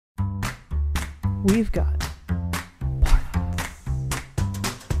We've got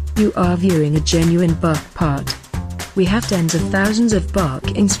You are viewing a genuine Bach part. We have tens of thousands of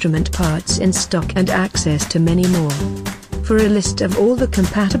Bach instrument parts in stock and access to many more. For a list of all the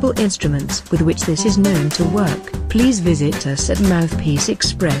compatible instruments with which this is known to work, please visit us at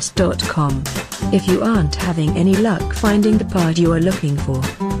mouthpieceexpress.com. If you aren't having any luck finding the part you are looking for,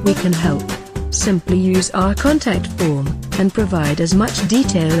 we can help. Simply use our contact form, and provide as much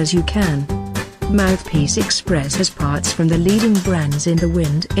detail as you can. Mouthpiece Express has parts from the leading brands in the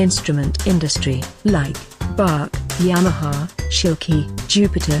wind instrument industry, like Bach, Yamaha, Schilke,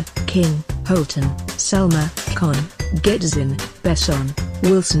 Jupiter, King, Holton, Selmer, Con, Getzin, Besson,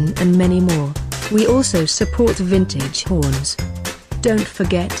 Wilson and many more. We also support vintage horns. Don't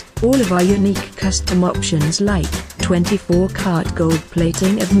forget, all of our unique custom options like 24-karat gold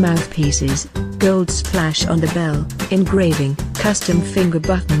plating of mouthpieces, gold splash on the bell, engraving, custom finger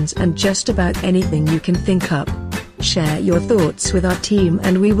buttons and just about anything you can think up. Share your thoughts with our team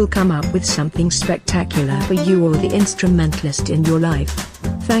and we will come up with something spectacular for you or the instrumentalist in your life.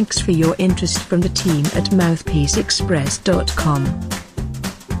 Thanks for your interest from the team at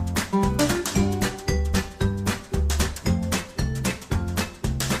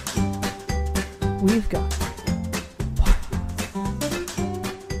mouthpieceexpress.com. We've got